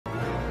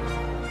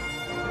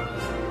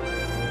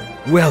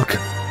Welcome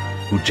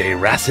to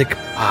Jurassic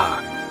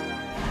Park.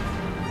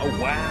 Oh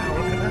wow,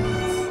 look at that!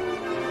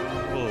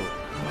 Oh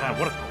man,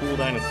 what a cool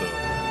dinosaur.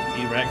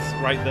 T-Rex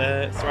right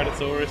there,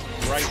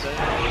 Ceratosaurus right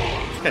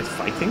there. This guy's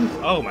fighting?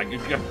 Oh my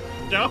god,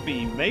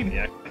 Darby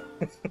Maniac!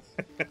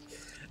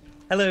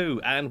 Hello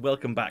and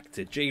welcome back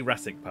to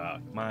Jay-rassic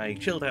Park, my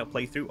chilled out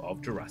playthrough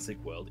of Jurassic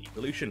World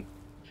Evolution.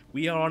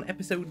 We are on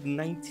episode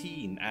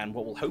 19 and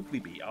what will hopefully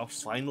be our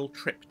final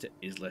trip to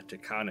Isla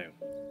Tacaño.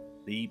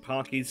 The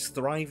park is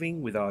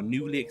thriving with our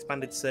newly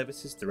expanded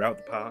services throughout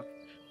the park,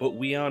 but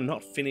we are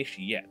not finished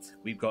yet.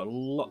 We've got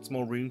lots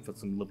more room for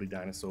some lovely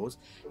dinosaurs,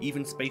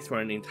 even space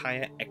for an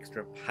entire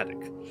extra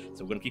paddock.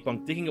 So we're going to keep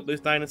on digging up those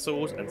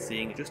dinosaurs and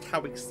seeing just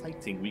how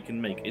exciting we can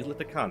make Isla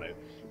Tacaño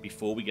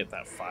before we get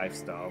that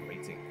 5-star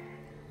rating.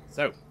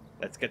 So,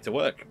 let's get to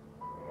work.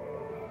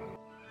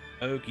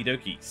 Okie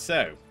dokie,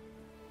 so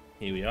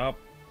here we are,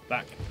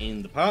 back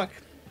in the park.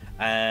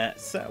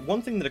 So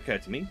one thing that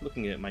occurred to me,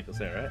 looking at Michael's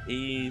error,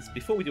 is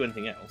before we do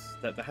anything else,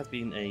 that there has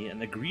been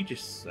an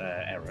egregious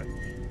error.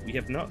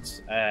 We've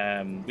not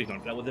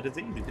dealt with the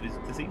disease. We did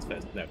the disease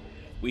first. No,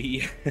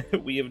 we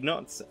have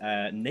not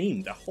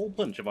named a whole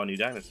bunch of our new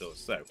dinosaurs.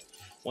 So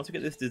once we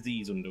get this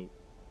disease under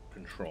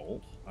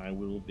control, I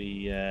will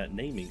be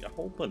naming a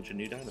whole bunch of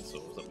new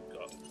dinosaurs that we've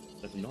got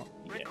that have not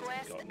yet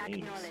got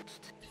names.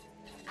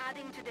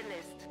 Adding to the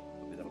list.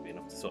 That'll be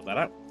enough to sort that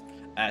out.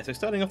 So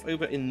starting off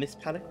over in this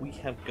paddock, we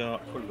have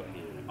got, what have we got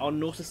here? Our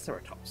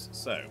Ceratops.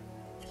 So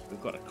we've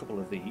got a couple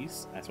of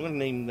these. So I'm going to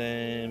name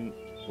them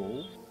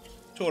Bull,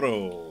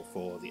 Toro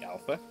for the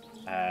alpha.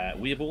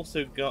 We have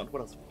also got,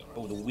 what else have we got?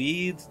 Oh, the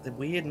weird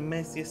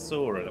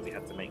Mesiosaura that we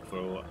had to make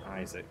for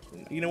Isaac.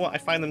 You know what? I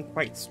find them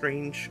quite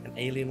strange and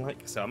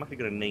alien-like, so I'm actually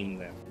going to name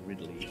them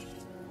Ridley.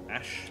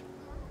 Ash.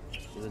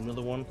 There's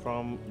another one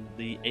from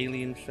the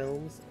Alien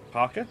films.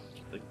 Parker.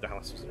 The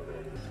Dallas was another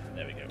one.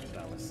 There we go,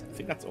 Dallas. I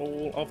think that's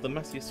all of the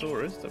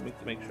Mesiosaurus that we need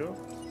to make sure.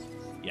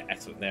 Yeah,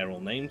 excellent. They're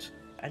all named.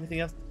 Anything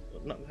else?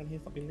 Not down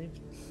here's not been named.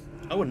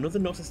 Oh, another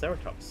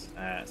Ceratops.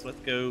 So let's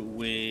go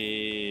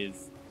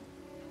with.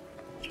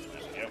 There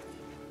we go.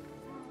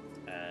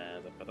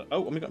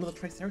 Oh, and we got another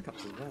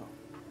Triceratops as well.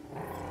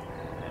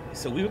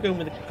 So we were going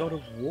with the God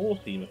of War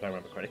theme, if I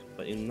remember correctly.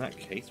 But in that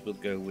case, we'll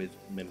go with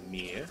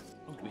Mimir.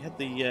 Oh, we had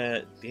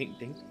the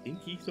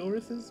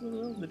Dinkysaurus as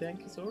well. The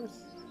Dankysaurus.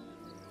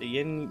 The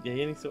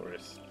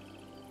Yenisaurus.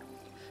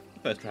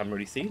 First time I haven't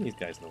really seen these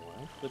guys in a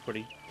while. They're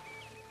pretty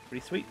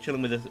sweet.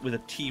 Chilling with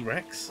a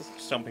T-Rex,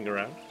 stomping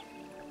around.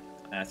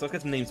 So let's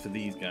get some names for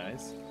these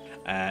guys.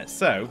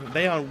 So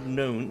they are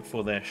known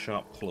for their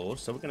sharp claws.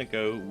 So we're going to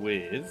go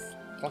with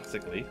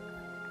classically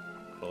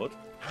Claude.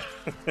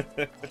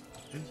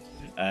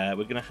 We're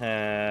going to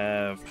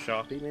have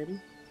Sharpie maybe,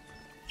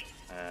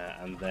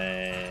 and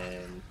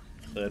then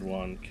third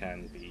one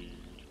can be.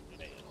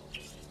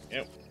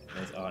 Yep.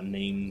 There's our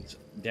named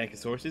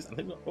Dankosauruses. I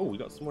think we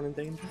got someone in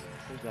danger.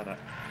 Where's that at?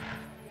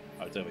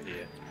 Oh, it's over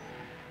here.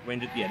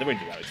 Yeah, the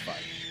Ranger is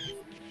fine.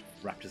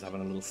 Raptor's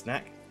having a little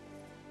snack.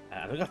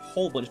 And we've got a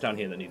whole bunch down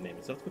here that need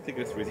naming. So let's quickly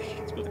go through these.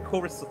 We've got the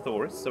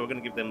Chorusothaurus, so we're going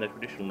to give them their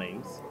traditional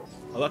names.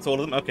 Oh, that's all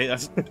of them? Okay,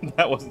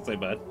 that wasn't so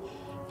bad.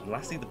 And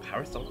lastly, the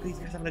Parasaurus. These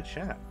guys having a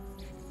chat.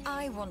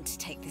 I want to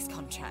take this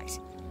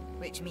contract,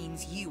 which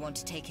means you want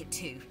to take it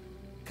too,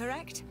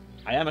 correct?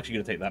 I am actually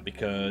going to take that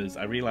because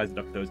I realised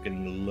Dr. is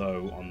getting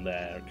low on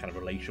their kind of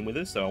relation with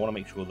us, so I want to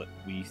make sure that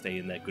we stay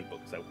in their good book.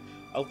 So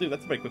I'll do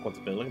that's a very quick one to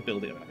build. I can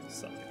build it and I can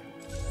sell it.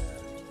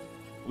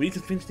 We need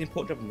to finish the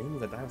important job of naming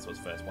the dinosaurs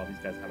first while these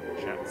guys are having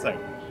a chat. So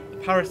the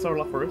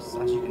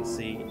Parasaurolophus, as you can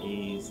see,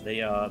 is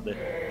the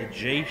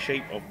J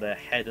shape of their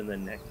head and their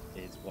neck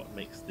is what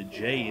makes the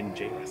J in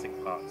Jurassic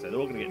Park. So they're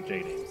all going to get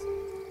J names,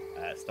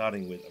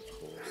 starting with, of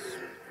course,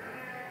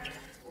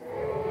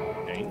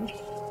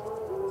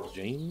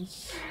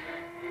 James.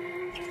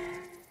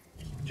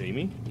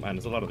 Jamie? Man,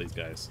 there's a lot of these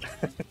guys.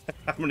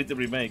 How many did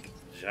we make?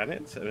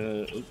 Janet?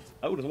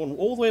 Oh, there's one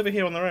all the way over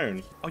here on their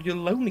own. Oh, you're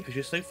lonely because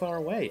you're so far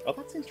away. Oh,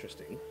 that's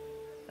interesting.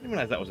 I didn't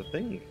realise that was a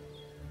thing.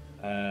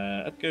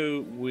 I'd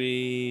go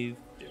with...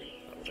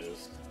 I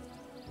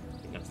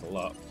think that's a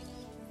lot.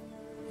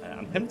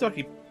 I'm tempted to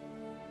actually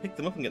pick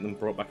them up and get them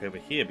brought back over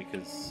here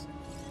because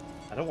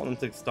I don't want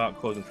them to start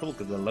causing trouble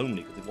because they're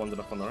lonely because they've wandered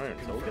off on their own.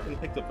 So we'll get them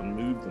picked up and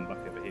move them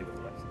back over here with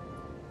the rest.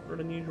 An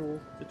unusual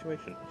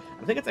situation.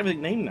 I think it's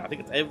everything named now. I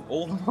think it's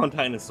all of our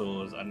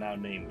dinosaurs are now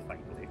named,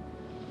 thankfully.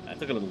 It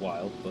took a little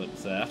while, but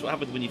that's what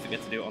happens when you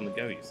forget to do it on the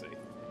go, you see.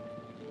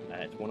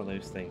 It's one of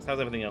those things.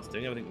 How's everything else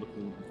doing? Everything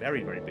looking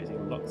very, very busy.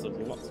 Lots of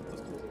customers,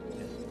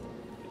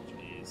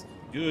 which is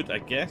good, I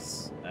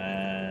guess.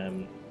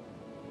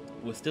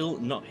 We're still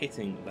not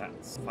hitting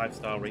that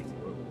 5-star rating.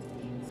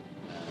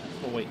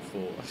 We'll wait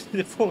for...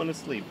 They've fallen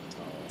asleep.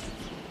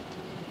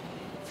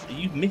 Are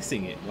you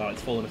missing it while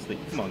it's fallen asleep?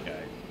 Come on,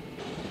 guy.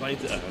 I don't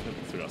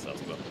think through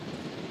ourselves, but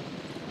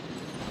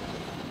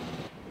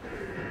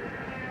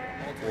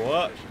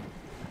what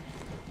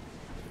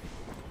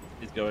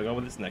is going on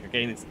with its neck?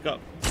 Again, it's got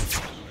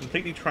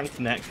completely tranked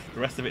neck. The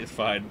rest of it is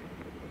fine.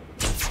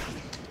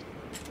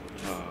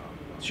 Oh,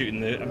 I'm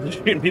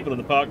shooting people in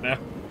the park now.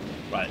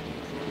 Right.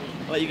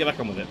 I'll let you get back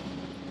on with it.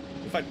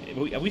 In fact,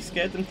 have we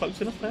scared them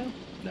close enough now?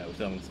 No, we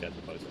still haven't scared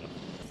them close enough.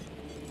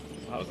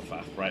 That was a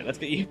faff. Right, let's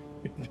get you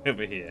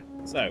over here.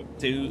 So,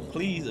 to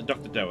please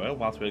Dr. Doa,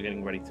 whilst we're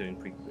getting ready to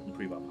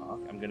improve our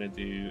park, I'm going to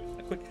do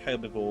a quick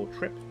herbivore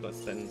trip.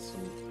 Let's send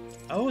some...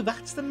 Oh,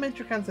 that's the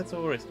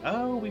Metricanthrosaurus.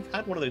 Oh, we've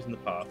had one of those in the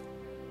park.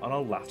 On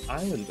our last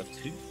island, we've got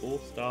 2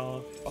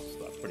 4-star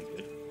fossils. That's pretty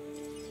good.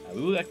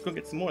 We will go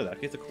get some more of that.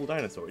 It's a cool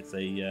dinosaur. It's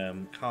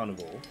a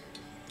carnivore.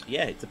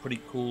 Yeah, it's a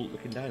pretty cool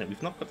looking dino.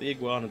 We've not got the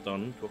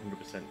iguanodon to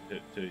 100%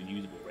 to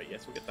usable rate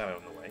yet, so we'll get that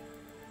on the way.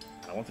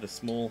 And I wanted a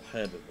small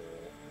herbivore.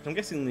 So I'm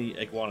guessing the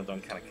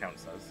iguanodon kind of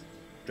counts as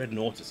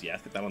Dreadnoughtus. Yeah,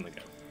 let's get that on the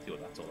go. See what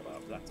that's all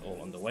about. That's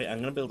all underway. I'm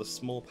going to build a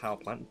small power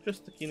plant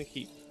just to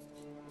keep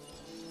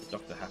the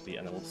doctor happy,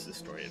 and then we'll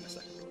destroy it in a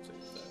second or two.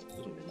 So it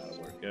doesn't really matter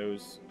where it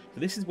goes. So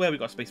this is where we've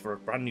got space for a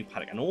brand new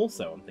paddock, and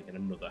also I'm thinking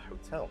another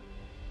hotel.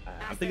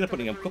 I'm thinking of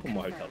putting a couple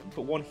more hotels. We'll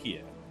put one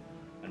here,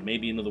 and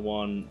maybe another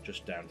one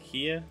just down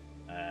here,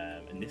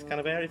 in this kind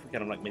of area. If we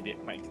kind of like maybe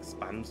it might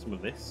expand some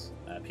of this,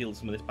 peel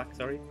some of this back.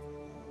 Sorry.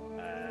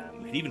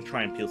 We could even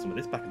try and peel some of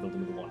this back and build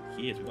another one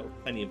here. So we've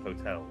got plenty of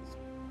hotels.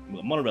 We've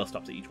got monorail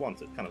stops at each one,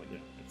 so it's kind of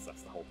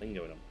that's the whole thing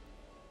going on.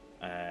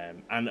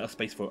 And a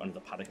space for another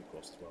paddock, of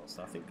course, as well.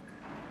 So I think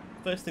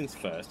first things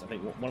first. I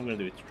think what I'm going to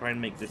do is try and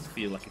make this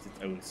feel like it's its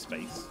own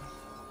space.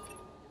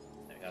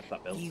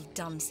 That built. You've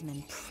done some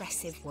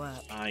impressive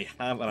work. I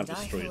have, and I've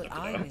destroyed it.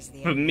 I was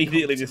the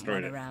immediately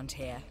destroyed it. Around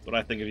here. What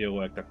I think of your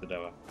work, Dr.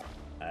 Doa.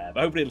 But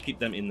hopefully it'll keep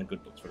them in the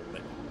good books for a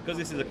bit. Because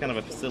this is a kind of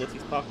a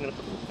facilities park, I'm going to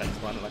put a little fence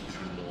line like we do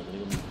normally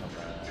when we have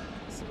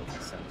facility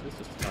centres,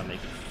 just to try and make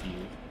it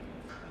feel.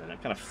 And then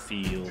it kind of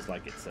feels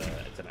like it's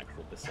an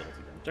actual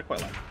facility, which I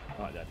quite like.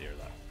 I like the idea of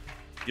that.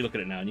 If you look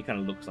at it now, and it kind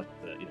of looks like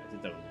it's its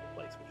own little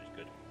place, which is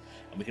good.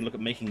 And we can look at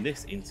making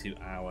this into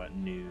our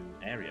new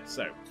area.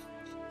 So.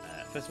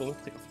 First of all,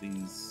 let's take off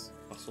these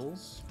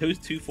fossils. Those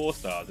 2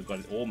 4-stars have got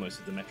it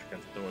almost as the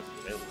Metricanthrosaurus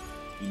available.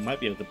 We might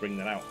be able to bring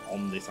that out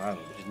on this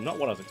island, which is not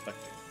what I was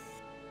expecting.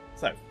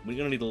 So, we're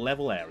going to need a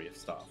level area to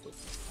start with.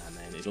 And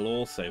then it'll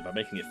also, by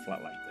making it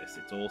flat like this,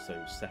 it's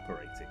also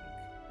separating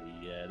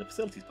the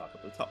facilities park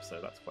up at the top, so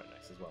that's quite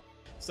nice as well.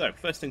 So,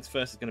 first things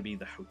first is going to be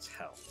the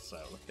hotel. So,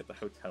 let's get the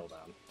hotel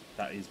down.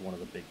 That is one of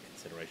the big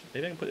considerations.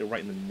 Maybe I can put it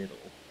right in the middle.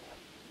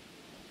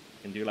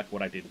 Can do like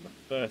what I did in the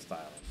first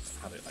island,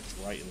 have it like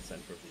right in the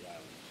center of the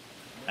island.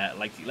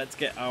 Let's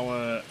get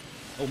our.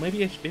 Oh,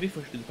 maybe if we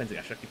should do the fencing,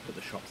 I should actually put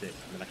the shops in,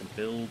 and then I can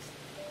build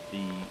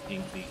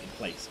in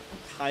place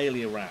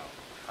entirely around.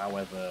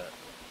 However,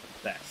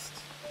 best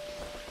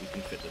we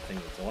can fit the thing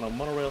in. So I want a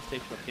monorail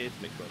station up here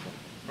to make sure I want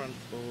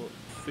transport,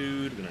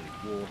 food. We're gonna need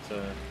water.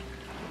 We're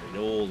gonna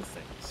need all the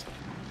things.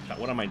 In fact,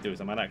 what I might do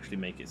is I might actually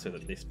make it so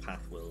that this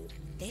path will.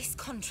 This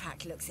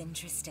contract looks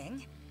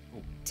interesting.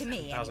 Oh, to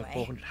me,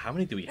 anyway. How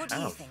many do we have? What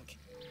do you think?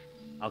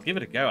 I'll give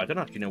it a go. I don't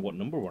actually know what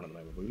number we're on at the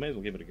moment, but we may as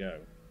well give it a go.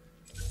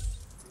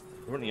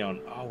 We're only on...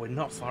 Oh, we're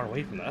not far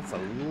away from that. That's a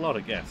lot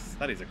of guests.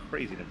 That is a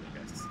crazy number of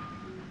guests. So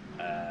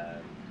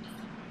I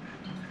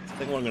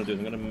think what I'm going to do is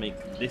I'm going to make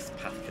this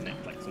path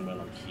connect like somewhere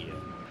along here.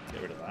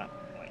 Get rid of that,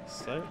 like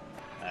so.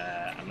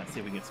 And let's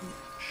see if we can get some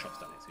shops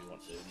down here. So we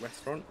want a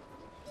restaurant.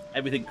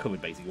 Everything covered,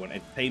 basically. We want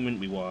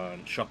entertainment, we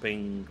want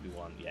shopping, we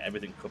want... Yeah,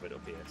 everything covered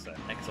up here. So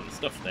excellent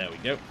stuff. There we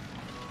go.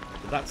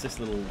 So that's this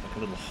little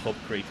hub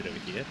created over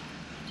here.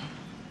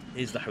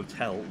 Here's the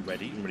hotel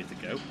ready to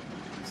go.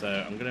 So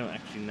I'm going to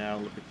actually now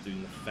look at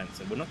doing the fence.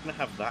 And we're not going to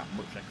have that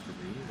much extra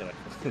room.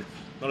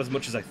 Not as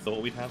much as I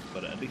thought we'd have,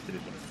 but at least it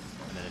is what it is.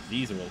 And then if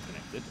these are all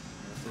connected,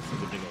 this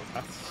is a big old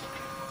path.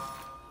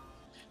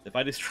 If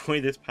I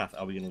destroy this path,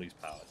 are we going to lose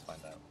power? Let's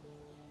find out.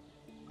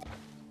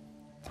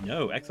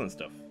 No, excellent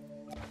stuff.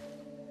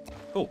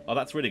 Cool. Oh,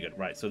 that's really good.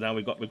 Right. So now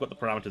we've got the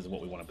parameters of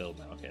what we want to build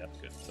now. Okay, that's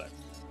good. So.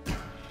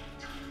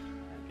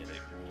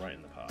 Right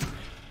in the park.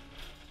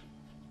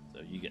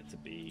 So you get to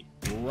be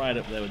right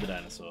up there with the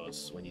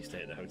dinosaurs when you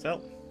stay at the hotel.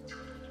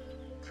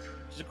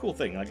 Which is a cool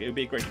thing. Like, it would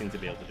be a great thing to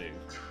be able to do.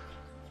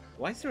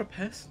 Why is there a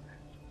person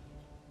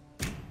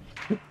there?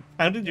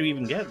 How did you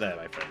even get there,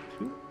 my friend?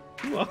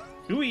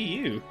 Who are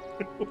you?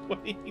 What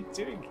are you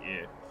doing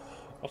here?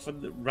 Off a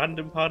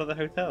random part of the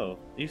hotel?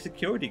 Are you a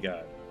security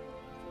guard?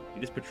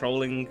 You're just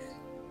patrolling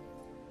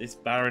this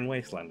barren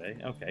wasteland, eh?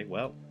 Okay,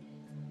 well,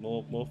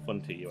 more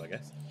fun to you, I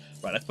guess.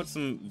 Right, let's put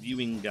some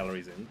viewing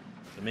galleries in.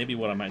 So maybe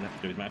what I might have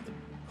to do is I might have to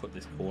cut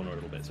this corner a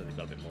little bit so they've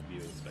got a bit more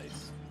viewing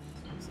space.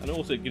 And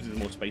also it gives us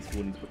more space if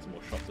we want to put some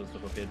more shops and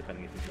stuff up here,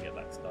 depending if we can get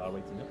that star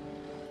rating up.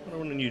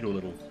 Not an unusual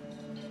little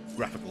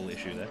graphical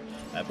issue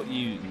there. Put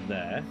you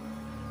there.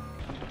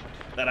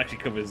 That actually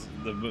covers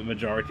the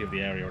majority of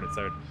the area on its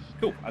own.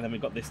 Cool, and then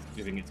we've got this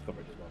giving its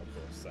coverage as well, of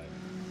course. So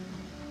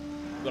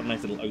we've got a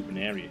nice little open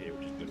area here,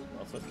 which is good as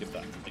well. So let's give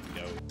that a big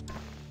go.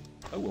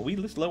 Oh, are we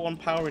just low on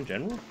power in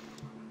general?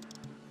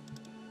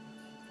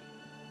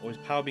 Or is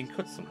power being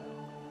cut somehow?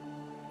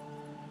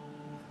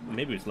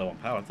 Maybe it's low on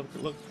power. Let's have a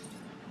quick look.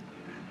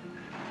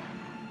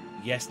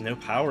 Yes, no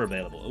power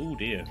available. Oh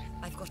dear.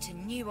 I've got a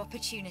new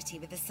opportunity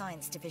with the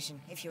science division,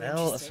 if you're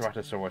Well, a interested.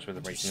 Ceratosaurus with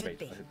a racing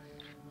base.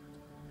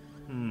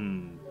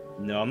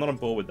 No, I'm not on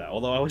board with that.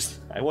 Although I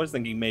was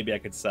thinking maybe I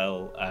could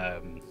sell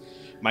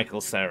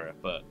Michael Sarah,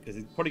 but because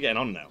he's probably getting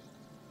on now.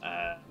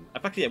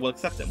 In fact, yeah, we'll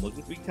accept him. We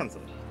can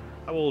cancel him.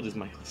 How old is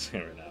Michael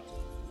Sarah now?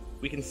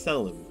 We can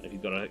sell him if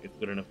you've got a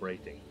good enough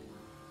rating.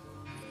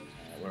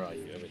 Where are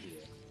you? Over here.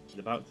 He's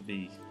about to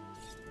be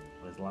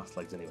on his last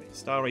legs anyway.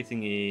 Star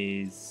rating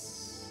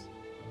is...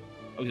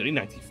 Oh, he's only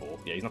 94.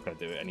 Yeah, he's not going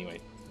to do it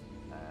anyway.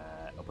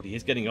 But he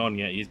is getting on.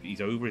 Yeah, he's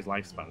over his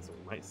lifespan, so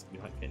we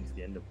might get into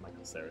the end of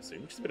Michael Sarah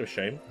soon, which is a bit of a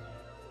shame.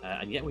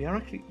 And yet we are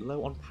actually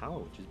low on power,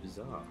 which is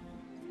bizarre.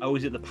 Oh,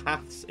 is it the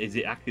paths? Is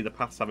it actually the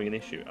paths having an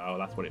issue? Oh,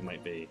 that's what it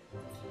might be.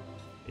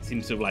 It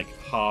seems to have like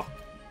half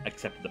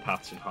accepted the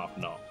paths and half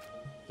not.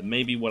 So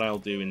maybe what I'll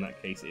do in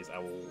that case is I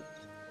will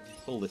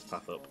pull this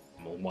path up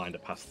and we'll wind a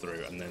path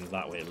through, and then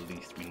that way at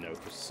least we know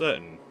for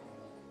certain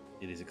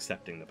it is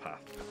accepting the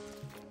path.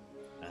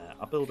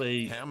 I'll build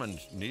a... Hammond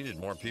needed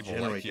more people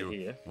like you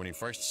here when he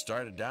first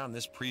started down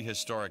this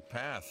prehistoric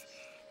path.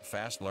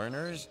 Fast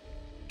learners,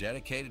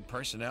 dedicated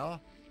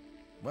personnel.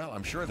 Well,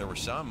 I'm sure there were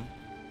some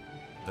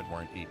that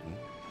weren't eaten.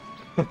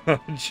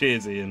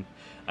 Cheers, Ian.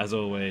 As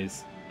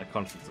always, a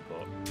constant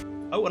support.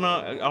 Oh, and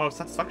our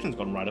satisfaction's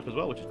gone right up as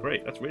well, which is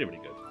great. That's really,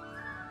 really good.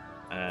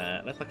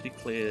 Let's actually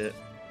clear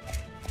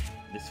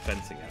this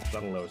fencing out.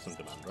 That'll lower some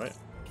demand, right?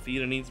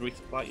 Feeder needs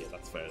resupply. Yeah,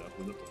 that's fair enough.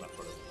 We've looked at that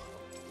for a while.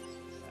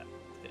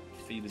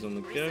 Feeders on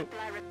the go.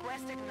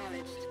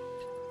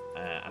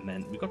 And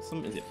then we've got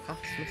some... Is it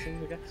paths missing,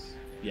 I guess?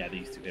 Yeah,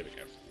 these two. There we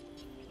go.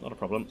 Not a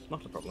problem.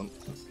 Not a problem.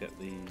 Let's get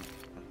the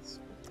paths.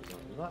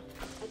 That.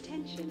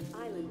 Attention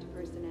island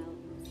personnel.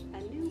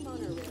 A new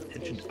monorail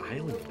Attention station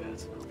island open,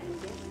 personnel.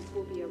 and guests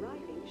will be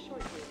arriving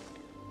shortly.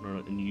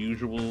 An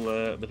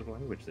unusual bit of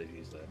language they've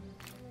used there.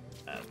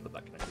 Let's put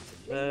that connected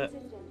to there.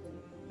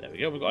 There we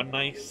go. We've got a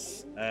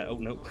nice... oh,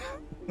 no.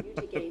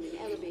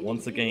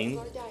 Once again,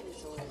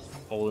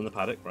 hole in the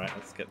paddock. Right,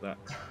 let's get that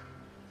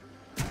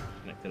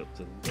connected up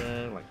to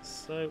there, like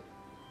so.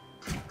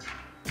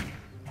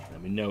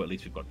 And we know at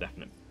least we've got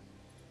definite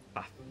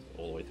path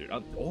all the way through.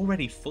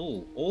 Already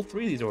full. All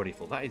three of these are already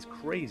full. That is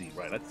crazy.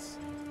 Right, let's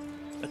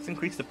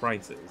increase the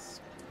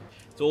prices.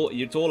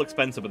 It's all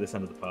expensive at this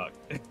end of the park.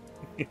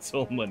 It's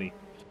all money.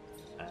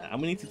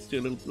 And we need to do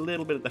a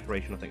little bit of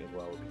decoration, I think, as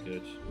well would be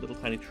good. Little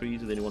tiny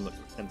trees are the only one that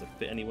tend to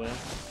fit anywhere.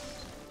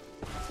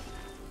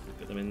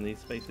 Put them in these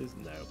spaces?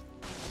 No.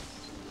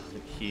 I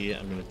think here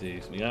I'm going to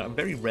do something I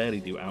very rarely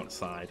do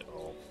outside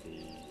of the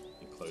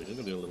enclosure. I'm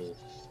going to do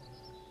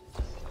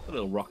a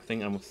little rock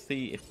thing, and we'll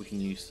see if we can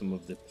use some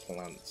of the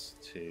plants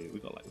to...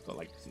 We've got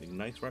like something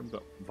nice, right? We've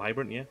got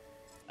vibrant, yeah.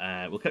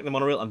 We'll collect the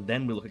monorail, and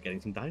then we'll look at getting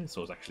some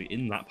dinosaurs actually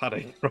in that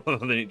paddock rather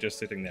than it just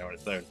sitting there on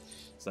its own.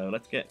 So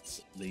let's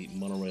get the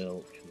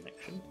monorail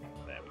connection.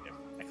 There we go.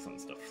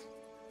 Excellent stuff.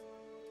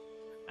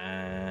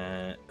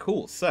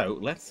 Cool. So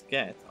let's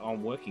get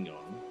on working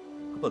on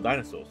a couple of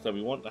dinosaurs. So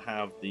we want to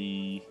have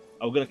the...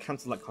 Oh, we're going to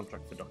cancel that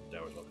contract for Dr.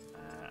 Doe as well.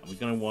 And we're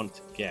going to want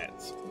to get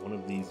one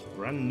of these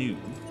brand new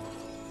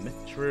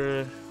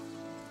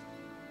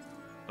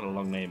got a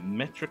long name.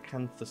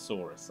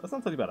 Metracanthosaurus. That's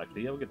not too bad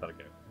actually. Yeah, we'll get that a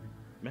go.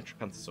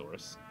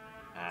 Metracanthosaurus,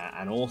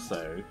 and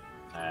also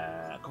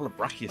a couple of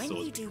brachiosaurs. When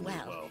you do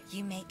well,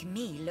 you make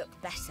me look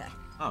better.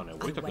 Oh no, I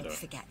won't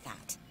forget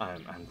that.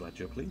 I'm glad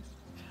you're pleased.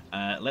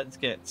 Let's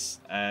get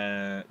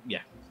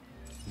yeah.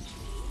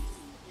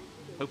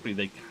 Hopefully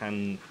they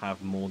can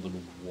have more than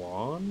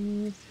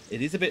one.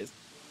 It is a bit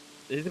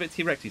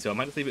T-Rexy, so I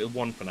might just leave it at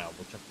one for now.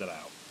 We'll check that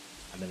out,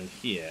 and then in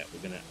here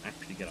we're gonna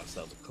actually get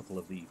ourselves a couple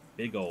of these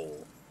big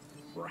old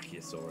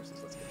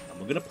brachiosauruses. And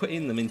we're gonna put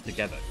them in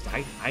together.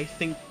 I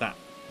think that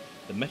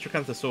the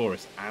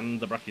Metracanthosaurus and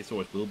the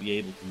Brachiosaurus will be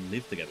able to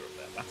live together up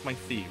there. That's my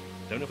theory.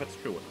 Don't know if that's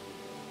true or not,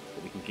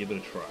 but we can give it a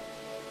try.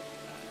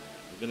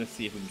 We're going to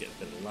see if we can get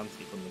a bit of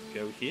landscape on the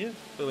go here.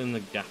 Fill in the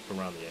gap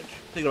around the edge.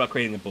 Thinking about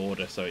creating a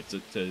border so it's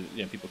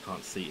people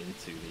can't see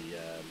into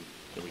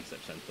the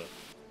research centre.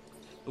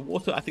 The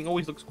water I think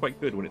always looks quite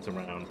good when it's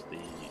around the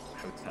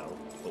hotel.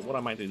 But what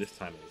I might do this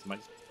time is we'll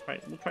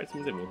try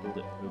something different. We'll build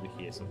it over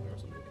here somewhere or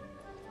something.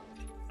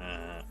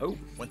 Oh.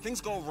 When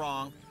things go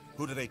wrong,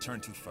 who do they turn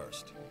to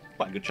first?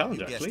 Quite a good challenge,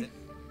 You actually. guessed it.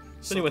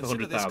 It's only worth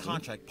consider this 100,000.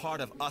 contract part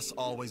of us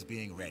always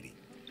being ready.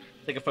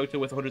 Take a photo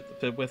worth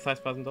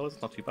 $5,000.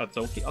 It's not too bad.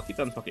 So I'll keep that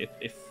in the pocket.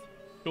 If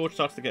George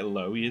starts to get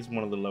low, he is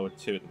one of the lower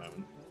two at the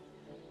moment.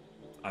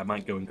 I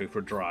might go for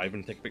a drive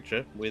and take a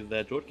picture with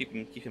George. Keep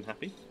him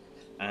happy.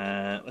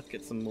 Let's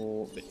get some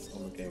more bits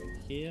on the go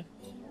here.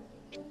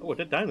 Oh, a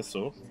dead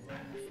dinosaur.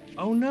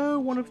 Oh no,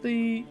 one of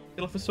the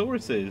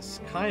Dilophosauruses.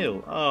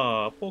 Kyle.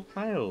 Oh, poor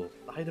Kyle.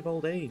 Died of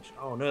old age.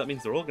 Oh no, that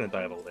means they're all going to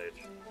die of old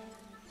age.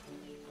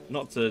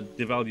 Not to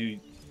devalue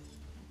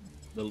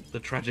the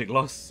tragic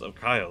loss of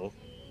Kyle,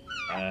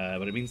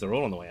 but it means they're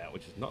all on the way out,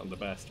 which is not the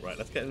best. Right,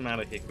 let's get him out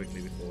of here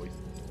quickly before he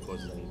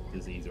causes any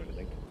disease or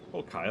anything.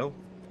 Poor Kyle.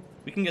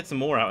 We can get some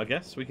more out, I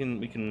guess. We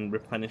can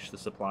replenish the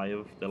supply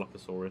of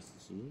Dilophosaurus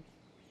soon.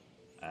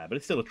 But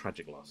it's still a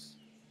tragic loss.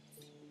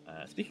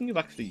 Speaking of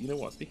actually, you know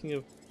what? Speaking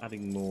of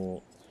adding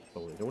more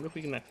foliage, I wonder if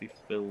we can actually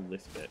fill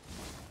this bit.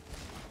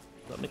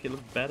 that make it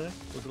look better?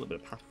 There's a little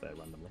bit of path there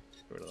randomly.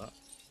 Get rid of that.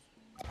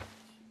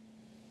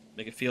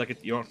 Make it feel like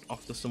you're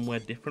off to somewhere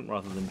different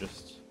rather than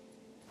just,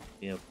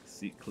 you know,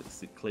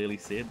 clearly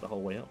see it the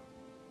whole way up.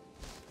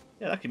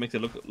 Yeah, that actually makes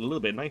it look a little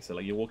bit nicer.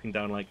 Like you're walking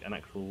down like an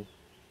actual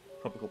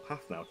tropical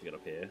path now to get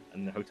up here,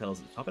 and the hotel's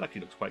at the top. It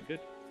actually looks quite good.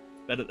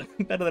 Better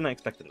than I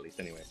expected, at least.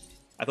 Anyway,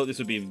 I thought this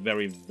would be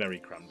very, very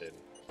crammed in.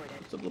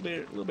 It's a little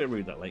bit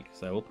rude, that lake.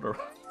 So we'll put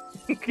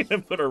a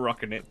gonna put a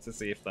rock in it to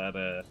see if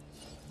that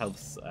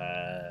helps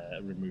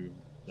remove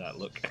that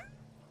look.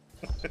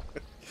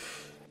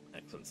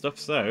 Excellent stuff.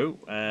 So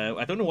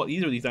I don't know what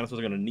either of these dinosaurs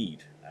are going to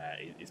need.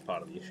 Is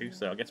part of the issue.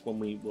 So I guess when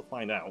we'll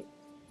find out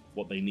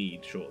what they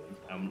need shortly.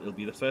 It'll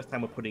be the first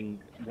time we're putting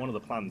one of the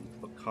plans to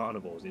put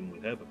carnivores in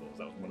with herbivores.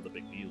 That was one of the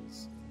big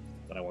deals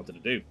that I wanted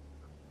to do.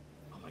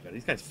 Oh my god,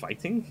 these guys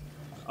fighting?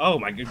 Oh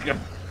my good god.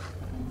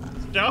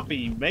 Stop,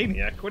 you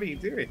maniac, what are you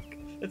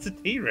doing? It's a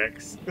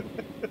T-Rex.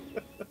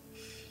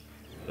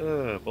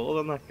 Balls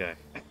on that guy.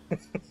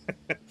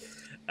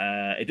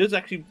 It does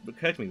actually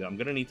occur to me that I'm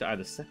going to need to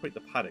either separate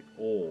the paddock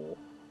or...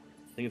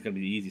 I think it's going to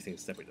be the easiest thing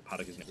to separate the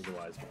paddock, isn't it?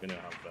 Otherwise we're going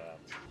to have...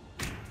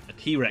 a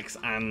T-Rex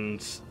and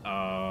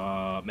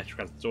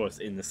Metrocanthosaurus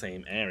in the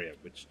same area,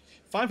 which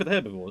fine for the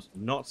herbivores,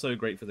 not so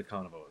great for the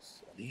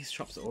carnivores. These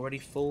shops are already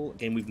full.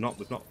 Again, we've not.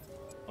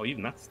 Oh,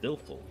 even that's still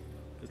full.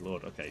 Good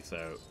lord. Okay,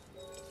 so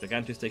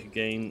Gigantistic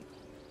again.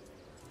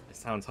 It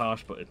sounds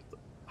harsh, but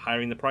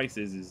hiring the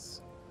prices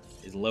is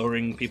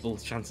lowering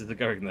people's chances of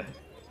going there.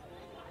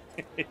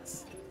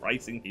 It's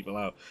pricing people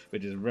out,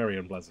 which is very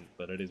unpleasant,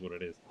 but it is what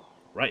it is.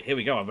 Right, here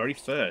we go, our very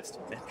first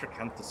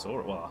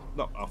Metrocanthosaurus. Well,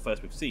 not our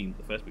first we've seen,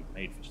 the first we've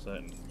made for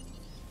certain.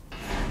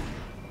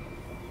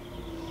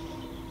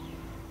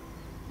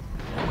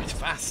 Oh, it's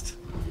fast.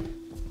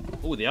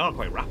 Oh, they are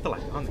quite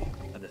raptor-like, aren't they?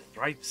 And the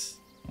stripes.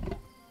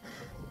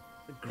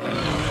 The green.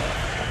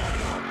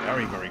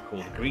 Very, very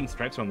cool. The green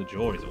stripes on the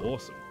jaw is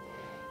awesome.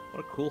 What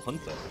a cool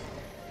hunter.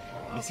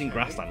 Missing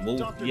grassland. Well,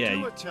 Dr. yeah,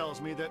 Dewitt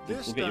tells me that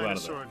this we'll get you out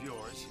of dinosaur there. of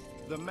yours,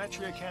 the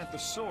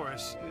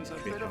Metrocanthosaurus, is a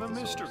bit of a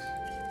mystery.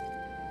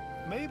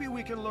 Maybe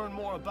we can learn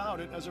more about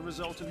it as a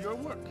result of your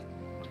work.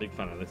 I'm a big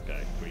fan of this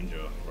guy, Green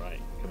Jaw. Right,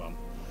 come on.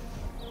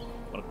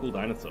 What a cool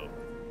dinosaur.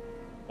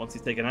 Once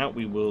he's taken out,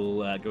 we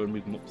will go and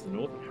move him up to the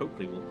north, and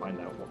hopefully we'll find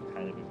out what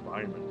kind of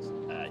environment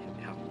he'll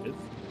be happy with.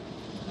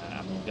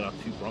 And we'll get our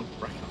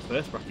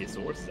first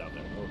Brachiosaurus out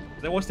there.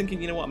 And I was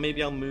thinking, you know what,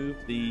 maybe I'll move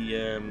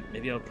the,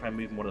 maybe I'll try and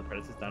move one of the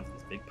predators down to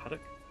this big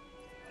paddock.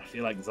 I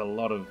feel like there's a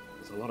lot of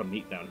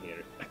meat down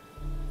here.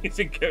 If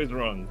it goes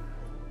wrong,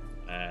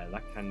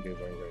 that can go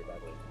very, very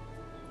badly.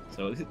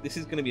 So this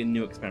is going to be a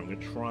new experiment. We're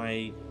going to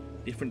try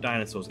different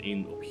dinosaurs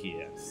in up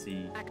here and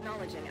see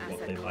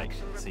what they like,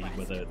 see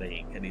whether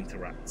they can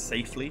interact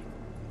safely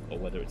or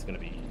whether it's going to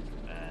be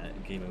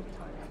game over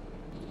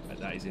time.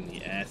 That is in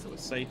the air, so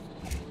it's safe.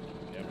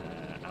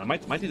 And I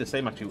might do the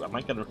same actually. I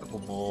might get a couple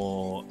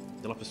more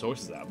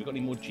Dilophosaurus out. Have we got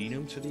any more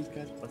genomes for these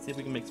guys? Let's see if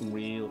we can make some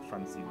real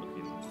fancy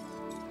looking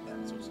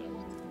dinosaurs. So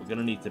we're going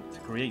to need to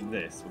create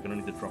this. We're going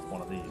to need to drop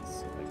one of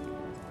these.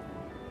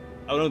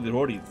 Oh no, they're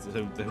already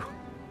they're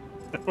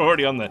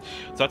already on there.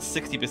 So that's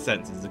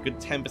 60%. So there's a good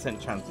 10%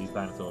 chance these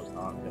dinosaurs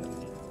aren't going to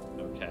be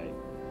okay.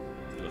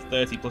 So it's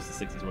 30 plus the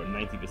 60, so we're at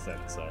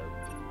 90%. So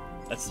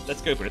let's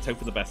go for it. Let's hope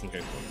for the best and go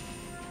for it.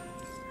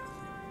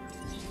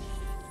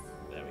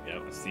 There we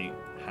go. Let's see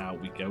how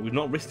we go. We've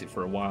not risked it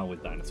for a while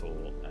with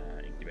dinosaur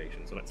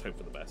incubation, so let's hope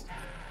for the best.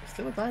 It's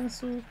still a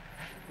dinosaur?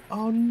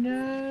 Oh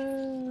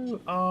no!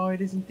 Oh,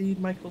 it is indeed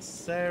Michael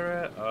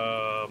Cera.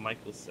 Oh,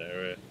 Michael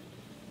Cera.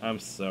 I'm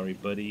sorry,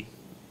 buddy.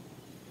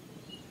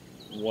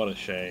 What a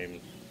shame.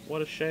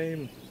 What a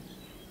shame.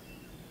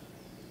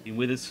 Been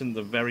with us from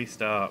the very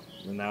start,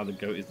 and now the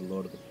goat is the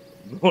lord of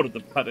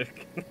the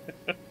paddock.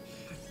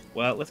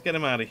 Well, let's get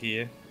him out of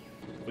here.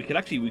 We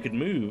could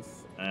move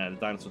the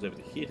dinosaurs over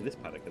to here to this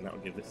paddock, and that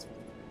would give this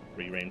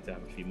free reign to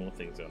have a few more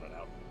things on and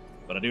out.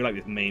 But I do like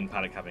this main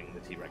paddock having the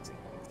T-Rex in.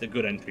 It's a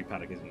good entry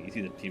paddock, isn't it? You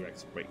see the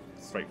T-Rex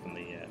straight from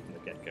the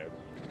get-go.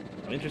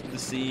 I'm interested to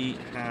see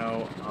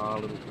how our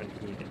little friend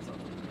here gets on.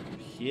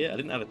 Here, I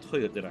didn't have a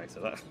toilet, did I? So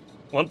that,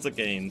 once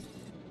again,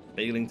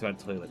 failing to add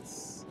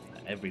toilets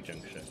at every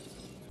juncture.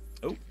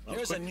 Oh,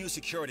 here's a new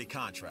security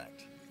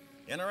contract.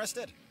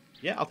 Interested?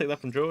 Yeah, I'll take that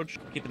from George.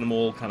 Keeping them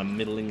all kind of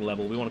middling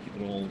level. We want to keep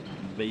them all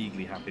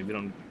vaguely happy. We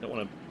don't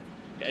want to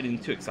get anything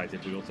too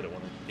excited. We also don't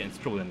want to get into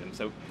trouble in them.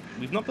 So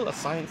we've not built a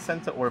science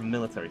center or a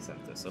military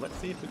center. So let's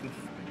see if we can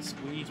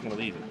squeeze one of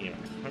these in here.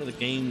 Apparently the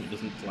game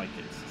doesn't like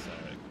it. So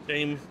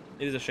game,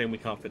 it is a shame we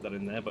can't fit that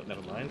in there, but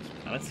never mind.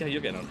 And let's see how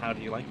you're getting on. How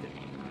do you like it?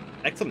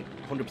 Excellent.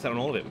 100% on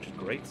all of it, which is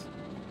great.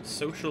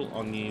 Social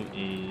on you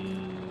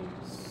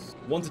is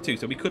 1 to 2,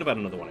 so we could have had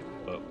another one in,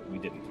 but we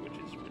didn't, which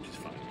is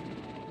fine.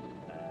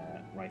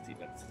 Righty,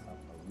 let's have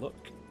a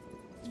look.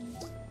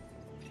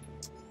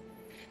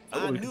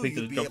 I knew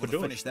you'd be able to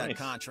finish that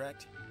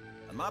contract,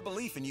 and my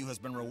belief in you has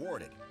been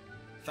rewarded.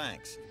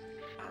 Thanks.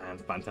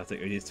 And fantastic,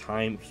 it is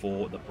time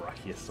for the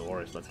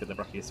Brachiosaurus. Let's get the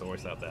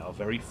Brachiosaurus out there. Our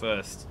very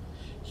first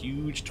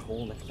huge,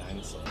 tall-necked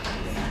dinosaur.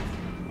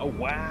 Oh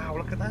wow,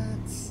 look at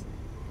that!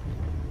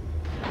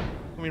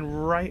 coming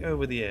right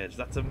over the edge.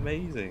 That's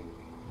amazing.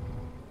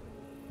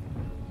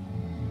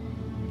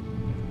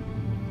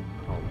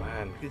 Oh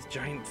man, look at his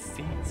giant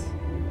feet.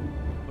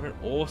 What an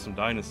awesome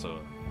dinosaur.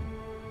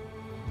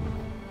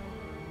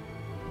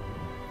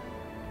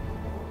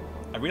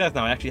 I realise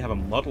now I actually have a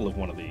model of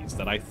one of these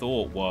that I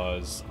thought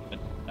was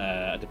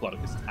a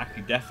Diplodocus. It's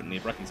actually definitely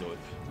a Brachiosaurus.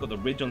 It's got the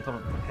ridge on top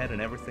of the head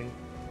and everything.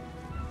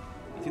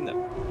 You think that...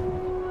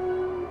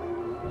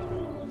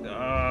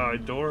 Ah,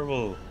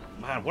 adorable.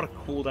 Man, what a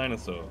cool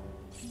dinosaur.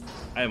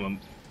 I am a...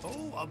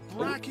 Oh, a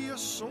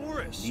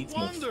Brachiosaurus. Needs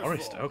more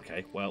forest.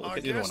 Okay, well, we'll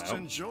get the other one out.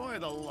 Enjoy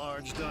the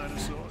large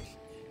dinosaurs.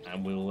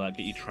 And we'll get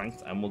you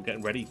tranked, and we'll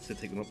get ready to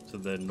take them up to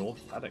the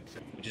north paddock,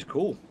 which is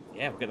cool.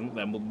 Yeah, we'll get them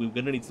there. We're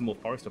going to need some more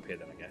forest up here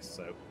then, I guess.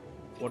 So,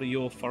 what are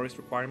your forest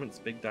requirements,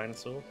 big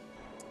dinosaur?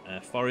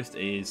 Forest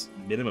is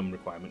minimum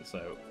requirement,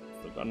 so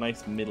we've got a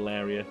nice middle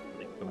area that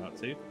they can come out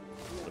to,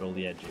 but all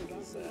the edging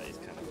is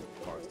kind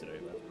of forested over.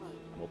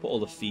 And we'll put all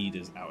the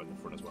feeders out in the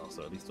front as well,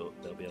 so at least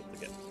they'll be able to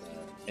get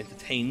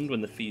entertained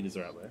when the feeders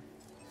are out there.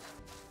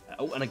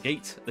 Oh, and a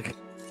gate.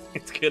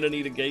 It's going to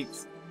need a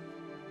gate.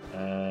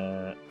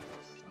 Oh,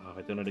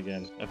 I've done it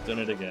again. I've done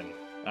it again.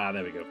 Ah,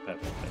 there we go.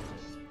 Perfect.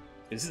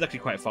 This is actually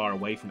quite far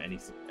away from any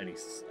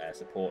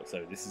support,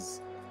 so this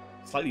is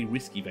a slightly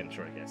risky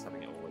venture, I guess,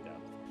 having it all the way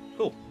down.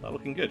 Cool, that's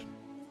looking good.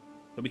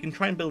 So we can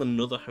try and build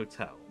another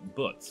hotel,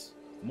 but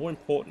more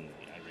importantly,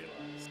 I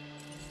realise,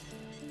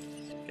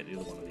 get the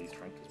other one of these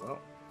tranked as well.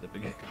 The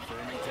bigger.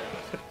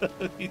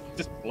 He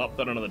just plopped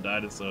on another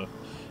dinosaur.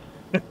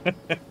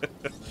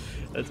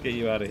 Let's get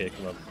you out of here,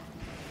 come on.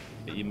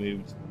 Get you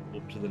moved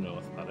up to the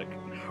north paddock.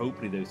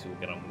 Hopefully those two will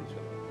get on with each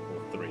other.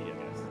 Or three, I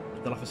guess.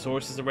 The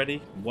Dilophosaurus are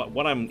ready.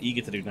 What I'm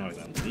eager to do now is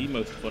the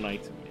most fun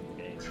item in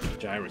the game,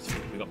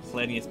 Jurassic. We've got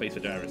plenty of space for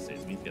Jurassic.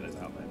 We need to get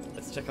those out there.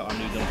 Let's check out our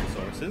new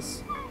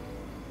Dilophosauruses.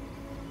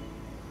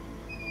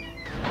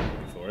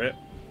 Go for it.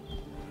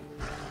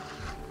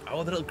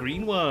 Oh, the little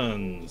green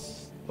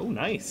ones. Oh,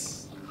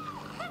 nice.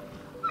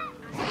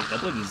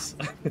 Goblins.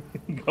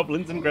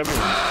 Goblins and gremlins.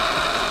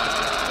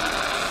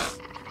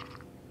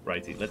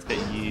 Righty, let's get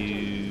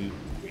you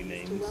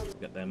renamed.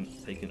 Get them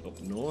taken up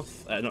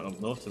north. Not up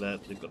north, so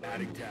they've got the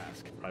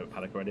private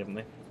paddock already, haven't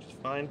they? Which is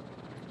fine.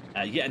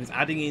 Yeah, and it's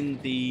adding in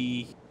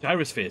the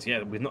gyrospheres.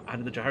 Yeah, we've not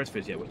added the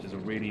gyrospheres yet, which is a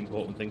really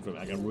important thing for me.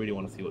 I really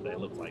want to see what they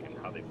look like and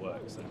how they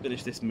work. So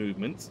finish this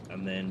movement,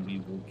 and then we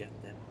will get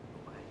them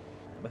away.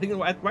 I think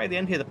right at the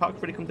end here, the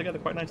park's really come together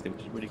quite nicely,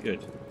 which is really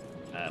good.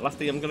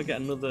 Lastly, I'm going to get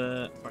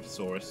another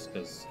Brachiosaurus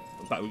because,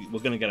 in fact, we're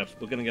going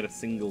to get a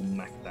single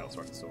maxed out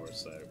Brachiosaurus.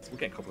 So we'll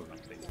get a couple of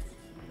maxed things.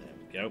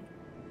 There we go.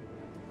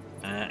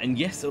 And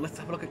yes, so let's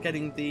have a look at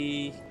getting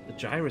the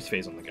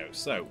gyrospheres on the go.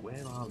 So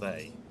where are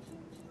they?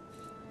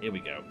 Here we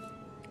go.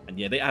 And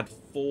yeah, they add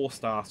 4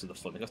 stars to the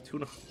fun. They cost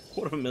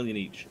 $2.25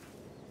 each.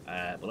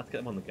 But let's get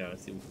them on the go and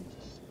see what we can.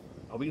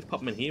 Oh, we can pop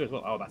them in here as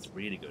well. Oh, that's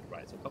really good.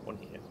 Right, so pop one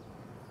here.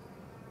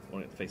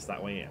 Want it to face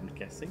that way, I'm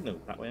guessing. No,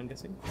 that way, I'm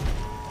guessing.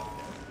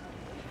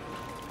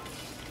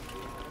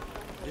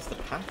 Is this the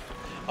path?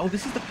 Oh,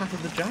 this is the path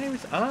of the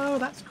gyros. Oh,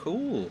 that's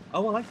cool.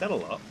 Oh, I like that a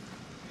lot.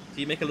 So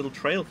you make a little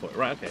trail for it,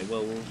 right? Okay.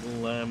 Well,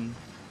 we'll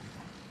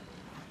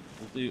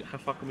do. How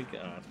far can we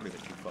get? Oh, that's probably a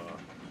bit too far.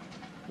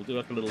 We'll do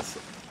like a little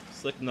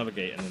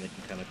circumnavigate, and then they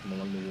can kind of come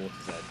along the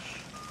water's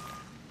edge,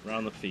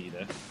 around the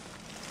feeder.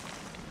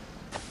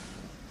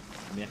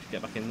 Can we actually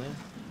get back in there?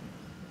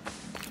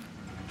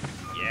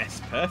 Yes,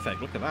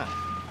 perfect. Look at that.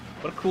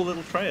 What a cool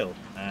little trail.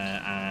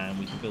 And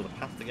we can build a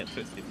path to get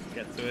to it. See if we can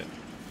get to it.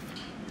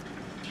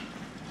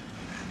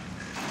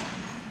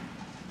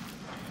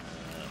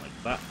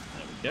 Like that.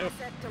 There we go.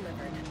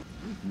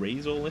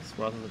 Raise all this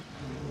rather than...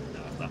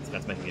 No,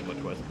 that's making it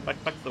much worse.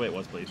 Back to the way it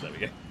was, please. There we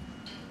go.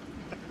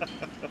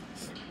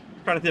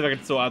 Trying to see if I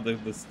can sort out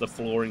the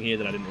flooring here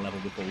that I didn't level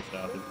before we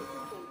started. But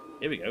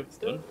here we go. It's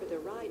done.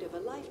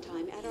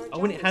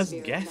 Oh, and it has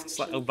guests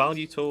like a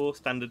value tour,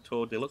 standard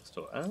tour, deluxe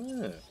tour.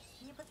 Ah.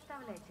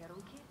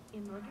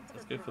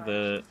 Let's go for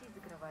the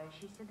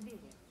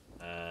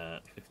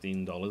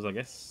 $15, I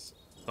guess.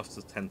 Costs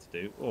us 10 to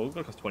do. Oh, we're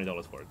gonna cost $20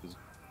 for it because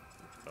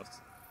it costs.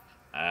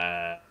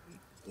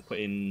 We'll put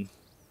in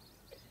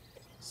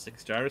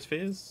 6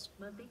 gyrospheres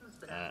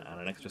and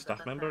an extra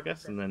staff member, I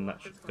guess, and then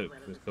that should be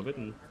covered.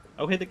 And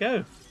oh, here they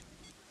go.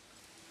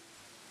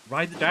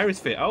 Ride the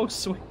gyrosphere. Oh,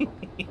 sweet!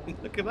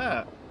 Look at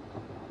that.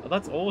 Oh,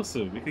 that's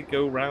awesome. We could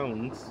go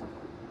round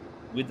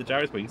with the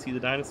gyrosphere. You can see the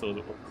dinosaurs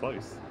up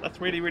close. That's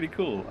really, really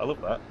cool. I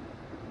love that.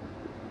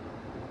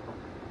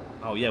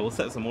 Oh yeah, we'll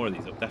set some more of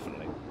these up,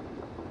 definitely.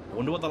 I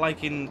wonder what they're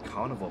like in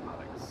carnivore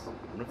paddocks. I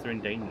wonder if they're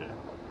in danger.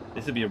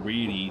 This would be a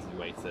really easy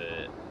way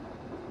to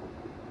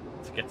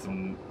get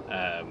some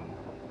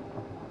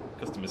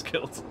customers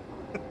killed.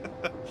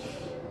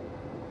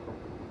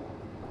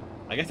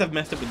 I guess I've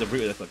messed up with the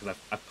route of this because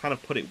I've kind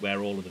of put it where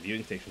all of the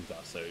viewing stations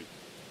are, so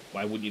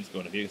why wouldn't you just go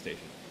on a viewing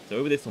station? So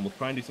over this one, we'll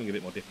try and do something a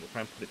bit more different. We'll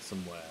try and put it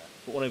somewhere.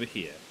 Put one over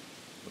here.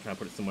 We'll try and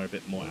put it somewhere a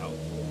bit more out.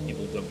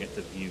 People don't get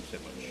to view so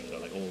much. So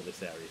like all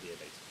this area here,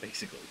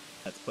 basically.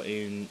 Let's put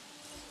in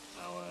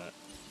our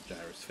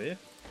gyrosphere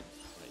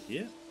right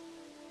here.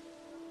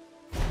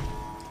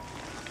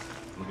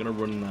 We're gonna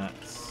run that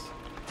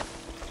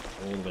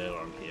all the way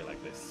around here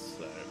like this.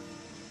 So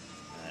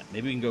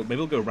maybe we can go. Maybe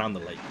we'll go around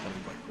the lake. That'd be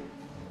quite cool.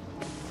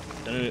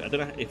 I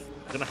don't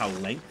know how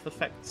length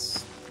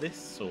affects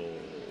this or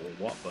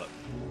what, but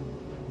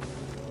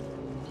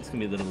it's gonna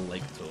be a little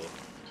lake tour.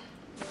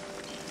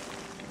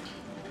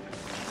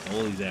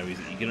 All these areas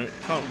that you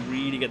can't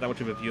really get that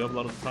much of a view of a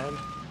lot of the time,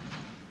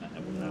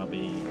 and will now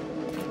be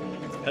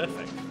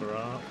perfect for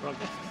our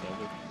guests. So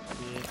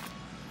here,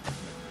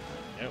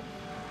 there we go.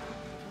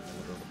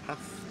 We'll draw the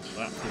path.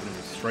 That's giving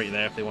them straight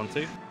there if they want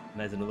to. And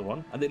there's another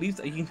one, and at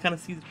least you can kind of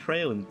see the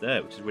trail in the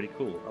dirt, which is really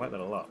cool. I like that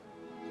a lot.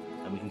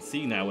 And we can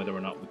see now whether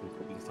or not we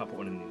can start putting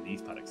one in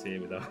these paddocks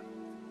here with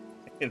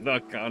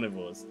our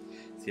carnivores.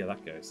 See how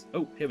that goes.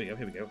 Oh, here we go.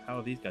 How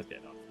are these guys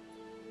getting on?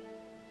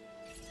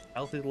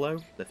 Health is low.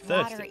 They're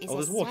thirsty. Water is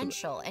there's water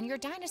essential, and your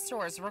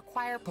dinosaurs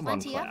require Come on,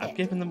 plenty Claire, of it. I've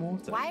given them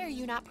water. Why are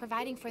you not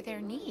providing for their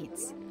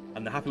needs?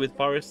 And they're happy with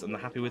forests, and they're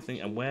happy with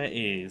things. And where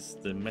is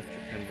the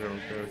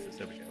Metrocandrosis?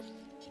 There we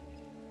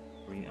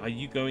go. Are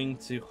you going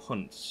to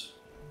hunt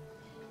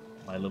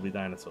my lovely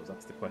dinosaurs?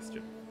 That's the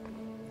question.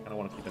 I don't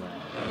want to keep an eye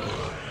on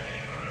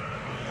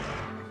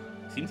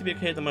them. Seem to be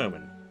okay at the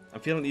moment.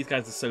 I'm feeling these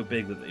guys are so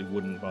big that they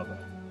wouldn't bother,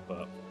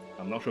 but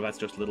I'm not sure if that's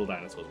just little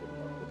dinosaurs wouldn't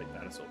bother. The big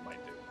dinosaur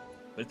might do.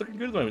 But it's looking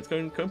good at the moment. It's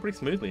going pretty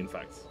smoothly, in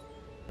fact.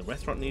 The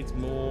restaurant needs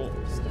more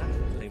staff.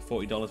 Paying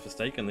 $40 for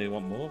steak, and they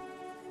want more.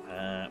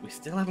 We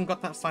still haven't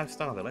got that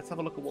 5-star though. Let's have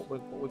a look at what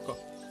we've got.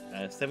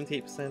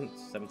 78%,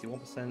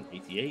 71%,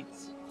 88%.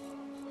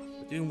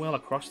 We're doing well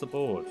across the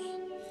board.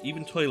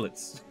 Even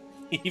toilets.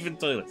 Even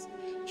toilets.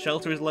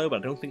 Shelter is low, but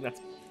I don't think they're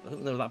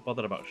that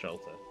bothered about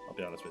shelter. I'll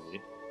be honest with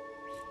you.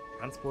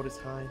 Transport is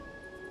high.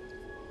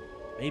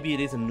 Maybe it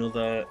is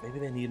another. Maybe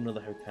they need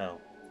another hotel.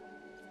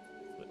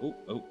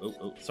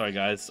 Oh! Sorry,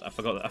 guys. I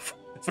forgot. I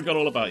forgot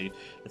all about you.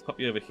 Let's pop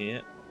you over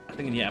here. I'm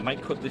thinking, yeah, I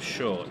might cut this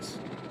short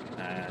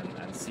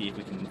and see if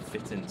we can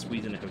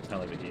squeeze in a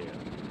hotel over here.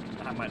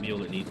 That might be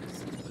all it needs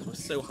because we're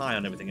so high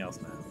on everything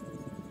else now.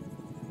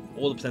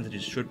 All the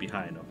percentages should be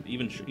high enough.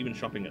 Even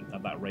shopping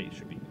at that rate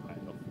should be high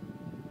enough.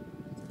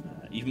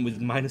 Even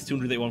with minus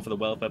 281 for the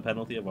welfare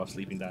penalty of our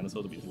sleeping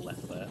dinosaurs that we've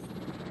left there,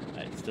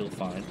 it's still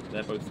fine.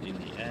 They're both in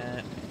the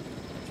air.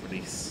 Let's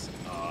release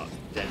our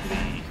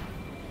deadly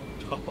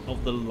top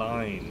of the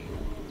line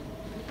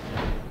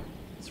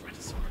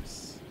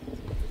Ceratosaurus.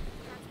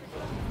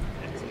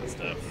 Excellent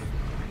stuff.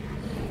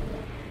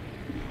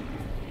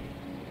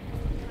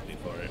 Wait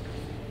for it.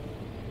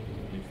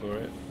 Wait for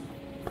it.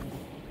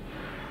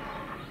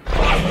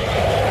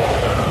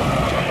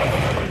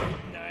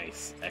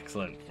 Nice.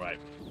 Excellent. Right.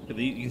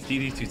 You can see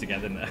these two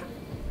together now.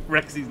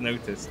 Rexy's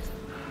noticed.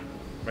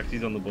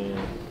 Rexy's on the ball.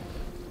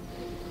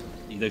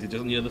 He's noticed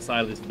just on the other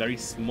side of this very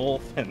small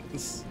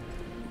fence.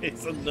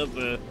 It's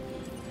another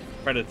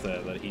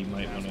predator that he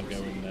might want to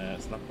go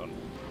and snap on.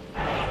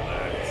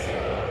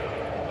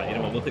 But you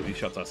know what? We'll take these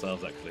shots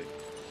ourselves, actually.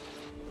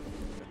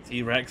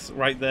 T-Rex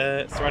right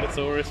there.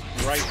 Ceratosaurus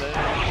right there.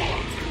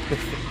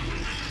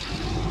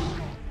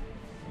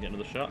 Get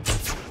another shot.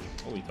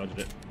 Oh, he dodged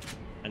it.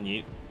 And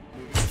you.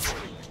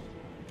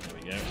 There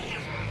we go. I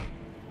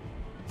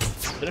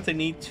don't know if they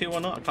need two or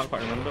not. I can't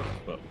quite remember,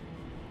 but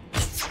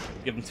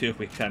we'll give them two if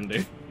we can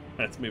do.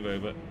 Let's move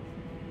over.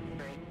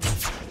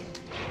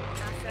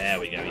 There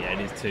we go. Yeah,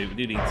 it is two. We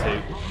do need two.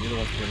 The other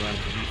one's coming around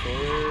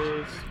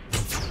for us.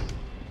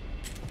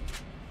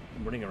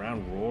 I'm running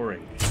around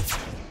roaring.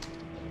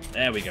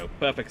 There we go.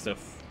 Perfect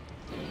stuff.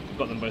 We've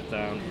got them both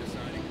down.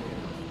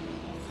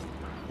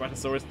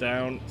 Ceratosaurus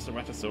down.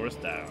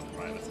 Ceratosaurus down.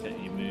 Right, let's get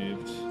you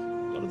moved.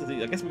 A lot of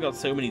disease. I guess we've got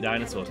so many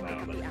dinosaurs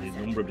now that the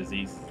number of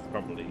diseases has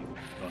probably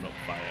gone up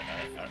by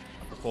a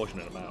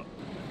proportionate amount.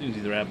 As soon as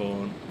these are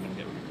airborne, I'm going to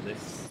get rid of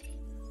this.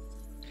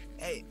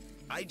 Hey,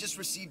 I just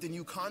received a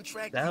new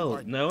contract. No,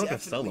 I'm going to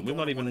sell them. We've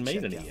not even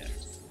made any yet.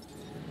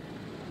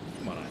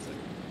 Come on, Isaac.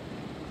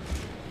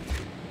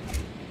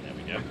 There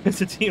we go.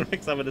 It's a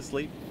T-Rex having a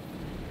sleep.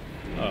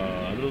 Oh,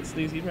 a little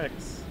sneezy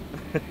Rex.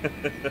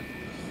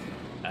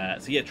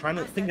 So yeah,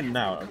 thinking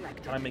now.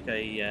 Can I make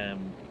a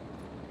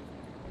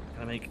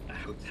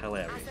hotel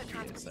area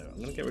here? So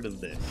I'm gonna get rid of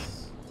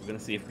this. We're gonna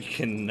see if we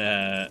can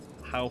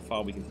how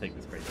far we can take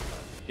this crazy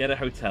plan. Get a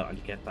hotel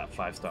and get that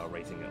 5-star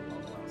rating at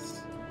long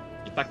last.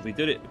 In fact, if we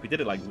did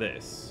it like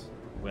this,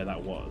 where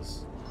that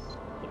was,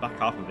 the back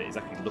half of it is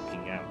actually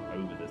looking out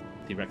over the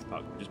T-Rex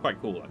park, which is quite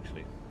cool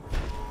actually.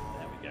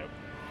 There we go.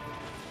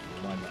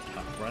 Line that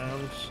path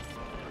round.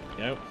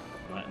 There we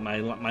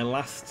go. My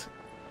last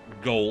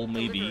goal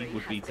maybe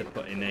would be to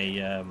put in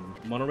a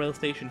monorail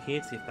station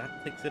here, see if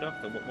that takes it off.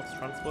 What's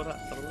transport at?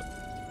 Let's have a look.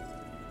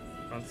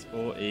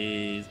 Transport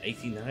is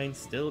 89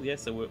 still, yeah,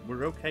 so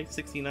we're okay.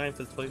 69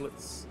 for the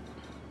toilets.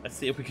 Let's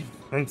see if we can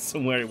find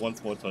somewhere it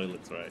wants more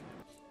toilets, right?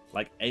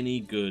 Like any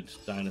good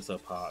dinosaur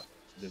park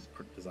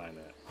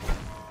designer,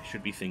 I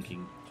should be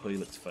thinking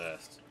toilets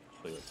first.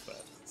 Toilets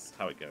first. That's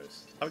how it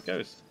goes. How it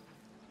goes.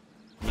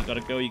 You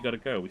gotta go, you gotta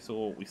go. We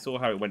saw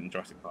how it went in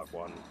Jurassic Park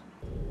 1.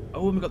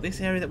 Oh, and we've got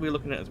this area that we were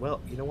looking at as well.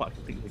 You know what? I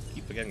completely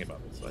keep forgetting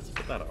about this. So let's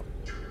put that on.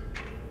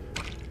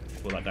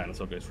 before that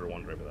dinosaur goes for a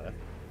wander over there.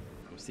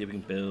 We'll see if we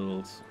can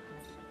build...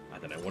 I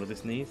don't know, what does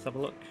this need? Let's have a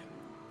look.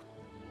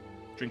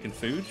 Drinking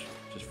food,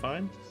 which is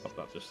fine. Pop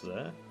that just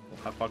there. Well,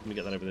 how far can we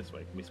get that over this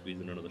way? Can we squeeze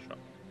in another shop?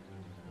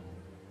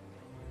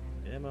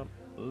 Yeah, man.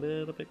 A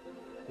little bit.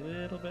 A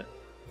little bit.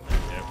 There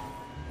we go.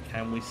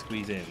 Can we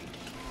squeeze in?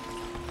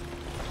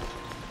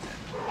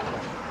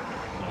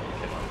 No, we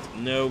cannot.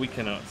 No, we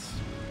cannot.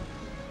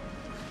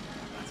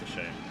 That's a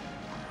shame.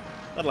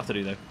 That'll have to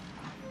do, though.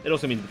 It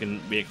also means we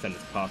can re-extend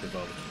this park as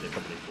well, which they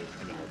probably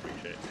will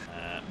appreciate.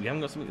 We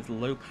haven't got something that's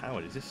low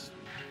powered. Is this...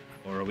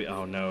 Or are we...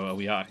 Oh, no. Are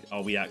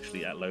we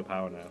actually at low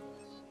power now?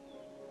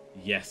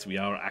 Yes, we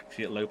are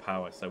actually at low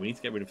power. So we need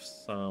to get rid of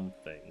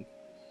something.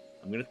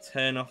 I'm going to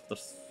turn off the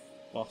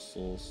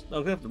fossils. No,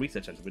 we're going to have the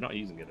research center. We're not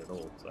using it at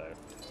all, so...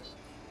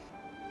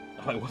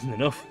 Oh, it wasn't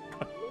enough.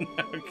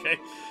 Okay.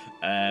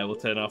 We'll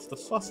turn off the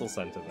fossil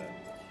center then.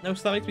 No,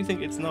 so that makes me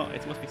think it's not.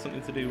 It must be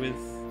something to do with...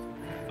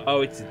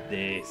 Oh, it's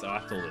this. Oh,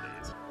 that's all it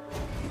is.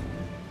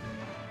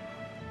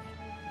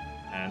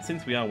 And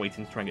since we are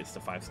waiting to try and get to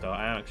 5-star,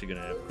 I am actually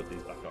going to put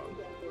these back on.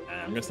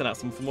 I'm going to send out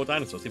some for more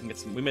dinosaurs. See if we can get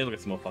some. We may as well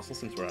get some more fossils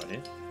since we're out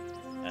here.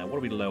 What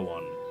are we low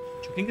on?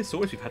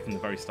 Chukingosaurus we've had from the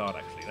very start,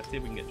 actually. Let's see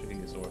if we can get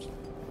Chukingosaurus.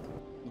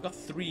 We've got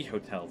 3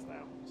 hotels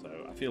now, so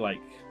I feel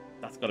like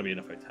that's got to be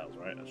enough hotels,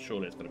 right?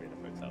 Surely it's got to be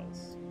enough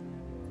hotels.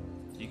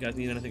 Do you guys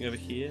need anything over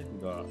here?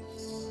 We've got...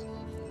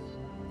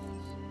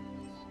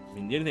 I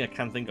mean, the only thing I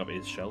can think of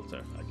is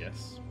shelter, I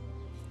guess.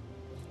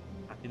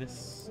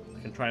 Happiness.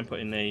 I can try and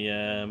put in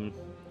a...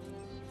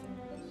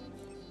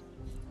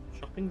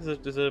 Shopping?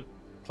 There's a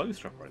clothes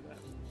shop right there.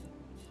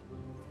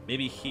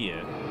 Maybe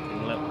here.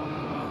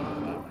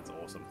 Oh, that's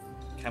awesome.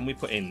 Can we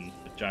put in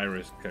the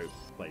gyroscope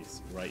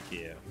place right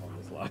here on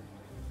this line?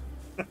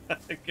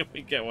 Can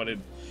we get one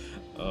in?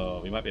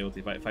 Oh, we might be able to.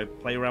 If I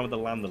play around with the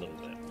land a little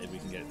bit, maybe we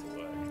can get it to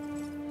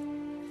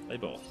work. Play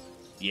ball.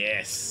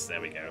 Yes!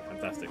 There we go.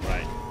 Fantastic.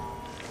 Right.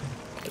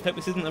 Let's hope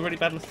this isn't a really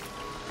bad mistake.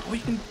 Oh,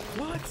 you can...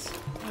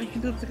 What? Oh, you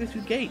can build it to go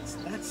through gates.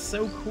 That's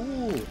so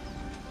cool.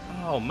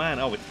 Oh, man.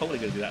 Oh, we're totally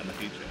going to do that in the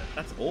future.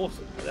 That's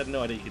awesome. I had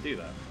no idea you could do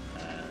that.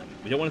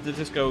 We don't want it to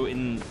just go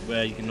in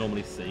where you can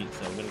normally see,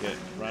 so we're going to go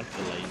around to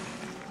the lake.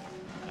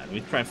 And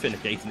we try and fit in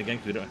a gate in again,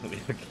 because we don't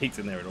have a gate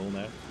in there at all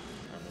now.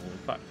 In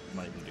fact, we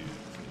might even do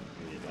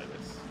something weird like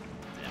this.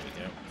 There we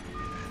go.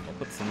 I'll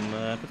put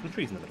some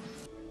trees in the middle.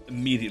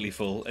 Immediately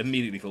full.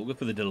 Immediately full. We'll go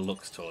for the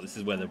deluxe tour. This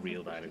is where the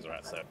real dinos are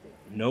at, so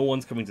no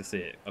one's coming to see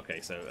it.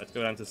 Okay, so let's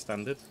go down to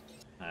standard.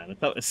 And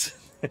let's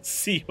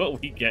see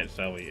what we get,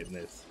 shall we, in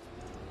this.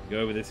 Go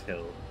over this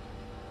hill.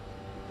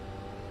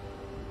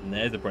 And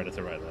there's the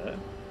predator right there.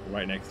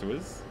 Right next to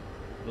us.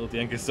 Little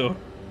Diancosaur.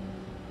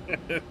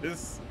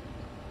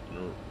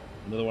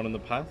 Another one in the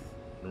path.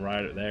 And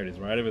right there it is,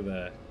 right over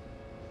there.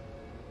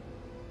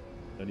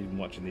 Not even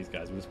watching these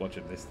guys, we're just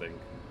watching this thing.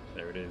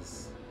 There it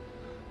is.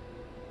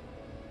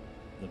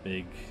 The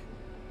big,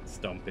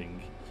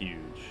 stomping,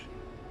 huge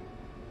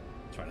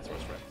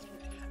Tyrannosaurus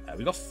Rex.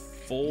 We got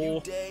 4. New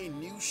day,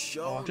 new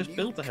show, oh, just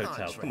built a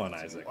hotel. Come on,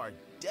 Isaac. You are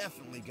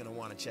definitely gonna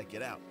want to check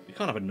it out. We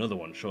can't have another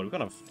one, sure. We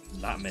can't have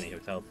that many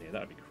hotels here.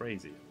 That would be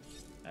crazy.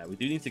 We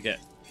do need to get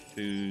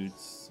food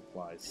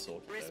supplies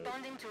sorted.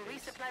 Responding to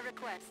resupply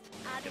request.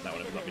 Get that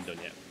one if it's not been done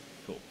yet.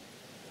 Cool.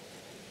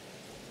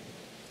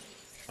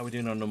 How are we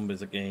doing our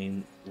numbers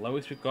again?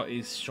 Lowest we've got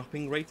is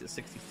shopping rate at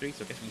 63,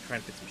 so I guess we can try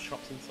and fit some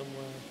shops in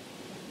somewhere.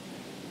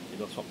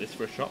 Maybe I'll swap this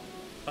for a shop.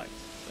 In fact,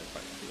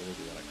 we'll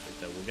do that actually.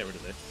 So we'll get rid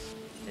of this.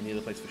 Any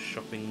other place for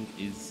shopping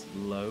is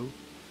low.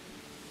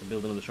 We'll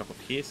build another shop up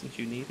here since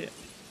you need it.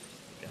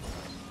 I guess.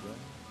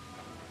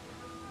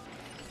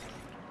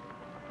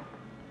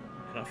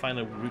 Can I find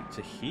a route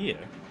to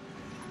here?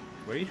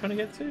 Where are you trying to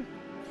get to?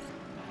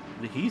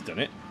 He's done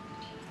it.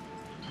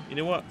 You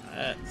know what?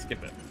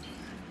 Skip it.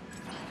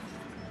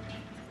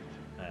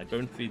 Go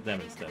and feed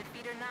them instead.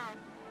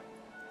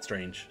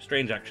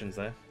 Strange actions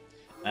there.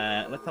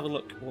 Let's have a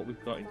look what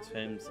we've got in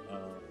terms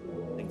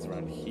of things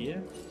around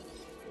here.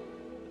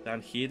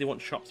 Down here they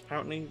want shops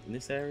apparently in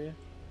this area.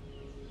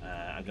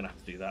 I'm gonna have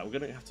to do that. We're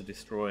gonna have to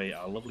destroy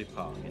our lovely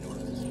park in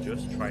order to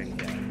just try and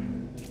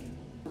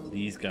get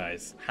these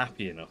guys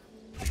happy enough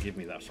to give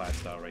me that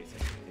 5-star rating.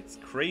 It's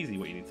crazy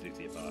what you need to do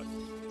to your park.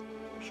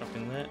 Shop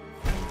in there.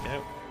 There we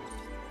go.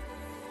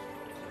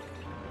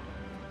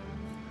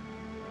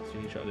 So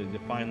you need shop. They're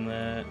fine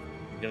there.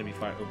 They're gonna be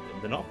fine.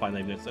 They're not fine.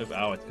 They've it's over.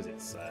 Oh, it's because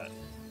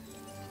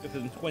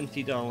it's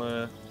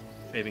 $20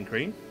 shaving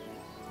cream.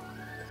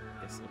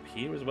 Yes, up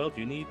here as well. Do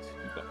you need?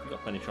 You've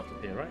got plenty of shops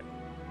up here, right?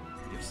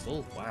 You're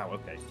full. Wow.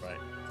 Okay. Right.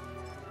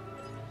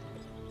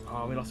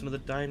 Oh, we lost another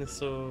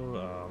dinosaur.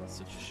 Oh, that's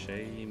such a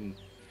shame.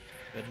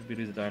 Where did we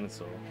lose a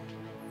dinosaur?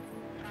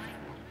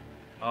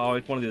 Oh,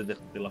 it's one of the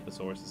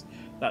Dilophosaurus.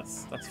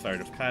 That's fair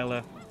enough.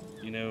 Kyla,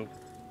 you know,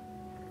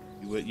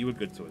 you were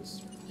good to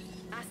us.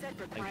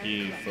 Thank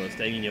you for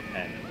staying in your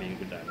pen and being a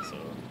good dinosaur,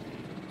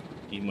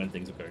 even when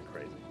things are going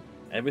crazy.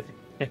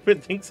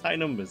 Everything's high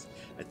numbers.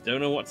 I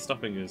don't know what's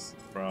stopping us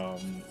from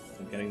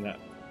getting that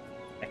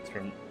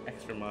extra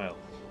mile.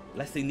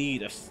 Unless they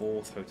need a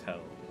 4th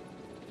hotel.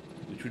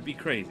 which would be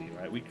crazy,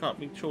 right?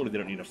 Surely they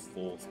don't need a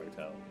fourth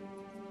hotel.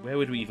 Where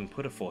would we even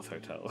put a fourth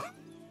hotel?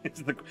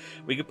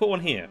 We could put one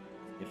here.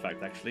 In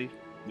fact, actually,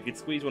 we could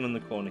squeeze one in the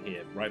corner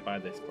here, right by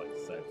this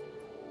place. So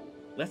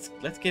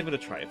let's give it a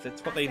try. If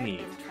that's what they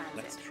need,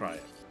 let's try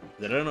it.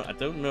 I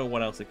don't know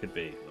what else it could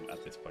be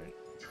at this point.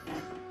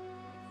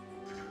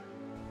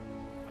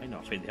 I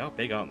know, they are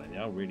big, aren't they?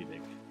 They are really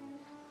big.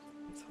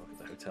 Let's look at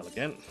the hotel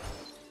again.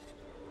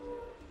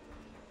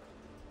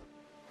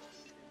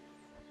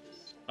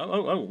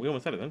 Oh, we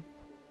almost had it then.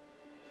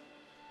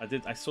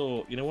 I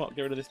saw, you know what?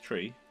 Get rid of this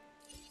tree.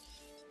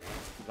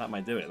 That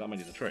might do it. That might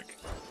do the trick.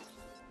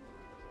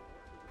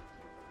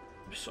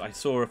 I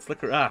saw a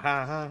flicker.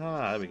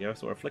 There we go. I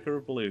saw a flicker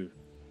of blue.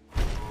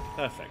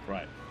 Perfect,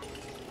 right.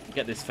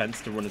 Get this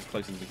fence to run as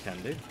close as we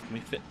can do. Can we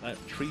fit that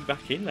tree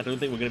back in? I don't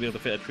think we're going to be able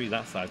to fit a tree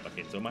that size back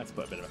in, so I might have to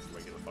put a bit of a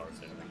regular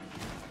forest in, I think.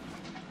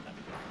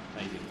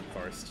 Maybe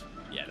forest.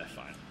 Yeah, they're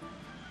fine.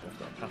 We've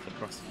got a path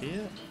across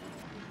here.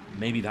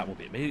 Maybe that will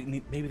be it.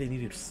 Maybe they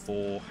needed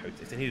 4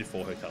 hotels. If they needed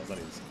 4 hotels, that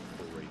is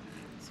great.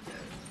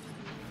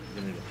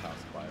 We're going to need a power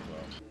supply as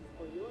well.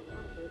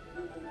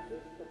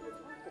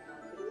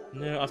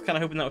 No, I was kind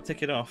of hoping that would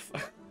tick it off.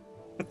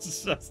 I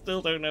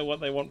still don't know what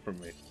they want from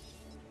me.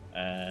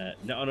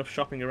 Not enough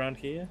shopping around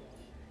here?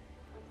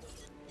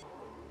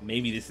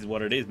 Maybe this is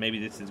what it is. Maybe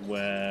this is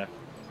where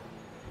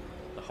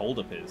the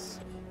holdup is.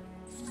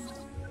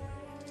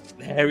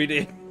 There it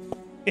is.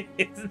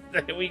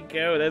 There we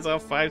go. There's our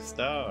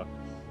 5-star.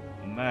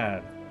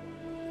 Man.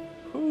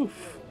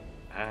 Poof.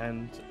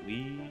 And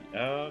we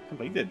are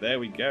completed. There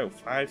we go.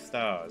 5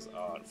 stars.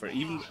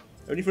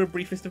 Only for a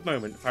briefest of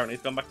moment. Apparently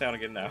it's gone back down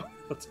again now.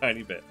 A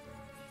tiny bit.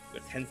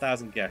 We've got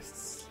 10,000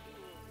 guests.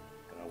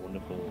 And our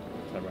wonderful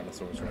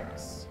Tyrannosaurus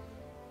Rex.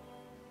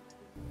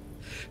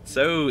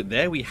 So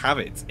there we have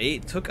it.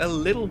 It took a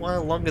little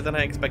while longer than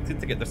I expected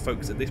to get the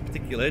folks at this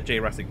particular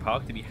Jurassic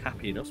Park to be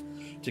happy enough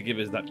to give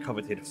us that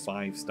coveted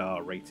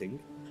 5-star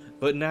rating.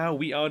 But now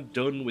we are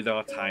done with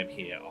our time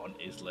here on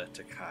Isla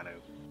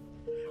Tacaño.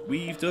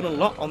 We've done a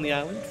lot on the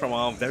island, from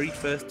our very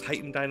first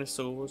Titan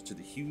dinosaurs to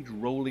the huge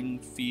rolling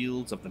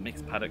fields of the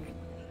mixed paddock.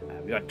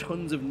 We've had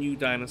tons of new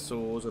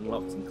dinosaurs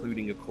unlocked,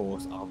 including, of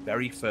course, our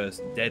very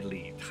first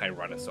deadly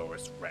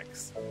Tyrannosaurus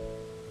Rex.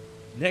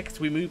 Next,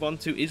 we move on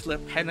to Isla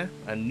Pena,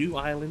 a new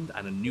island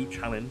and a new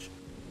challenge.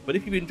 But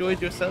if you've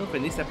enjoyed yourself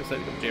in this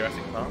episode of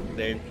Jurassic Park,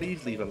 then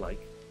please leave a like.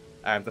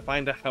 And to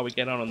find out how we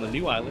get on the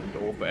new island,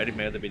 or for any of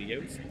my other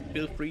videos,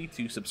 feel free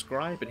to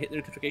subscribe and hit the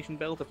notification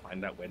bell to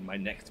find out when my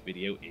next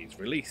video is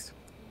released.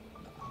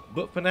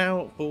 But for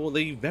now, for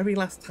the very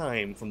last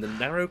time from the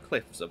narrow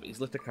cliffs of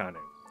Isla Tacaño,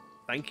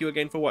 thank you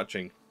again for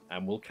watching,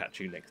 and we'll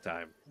catch you next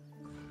time.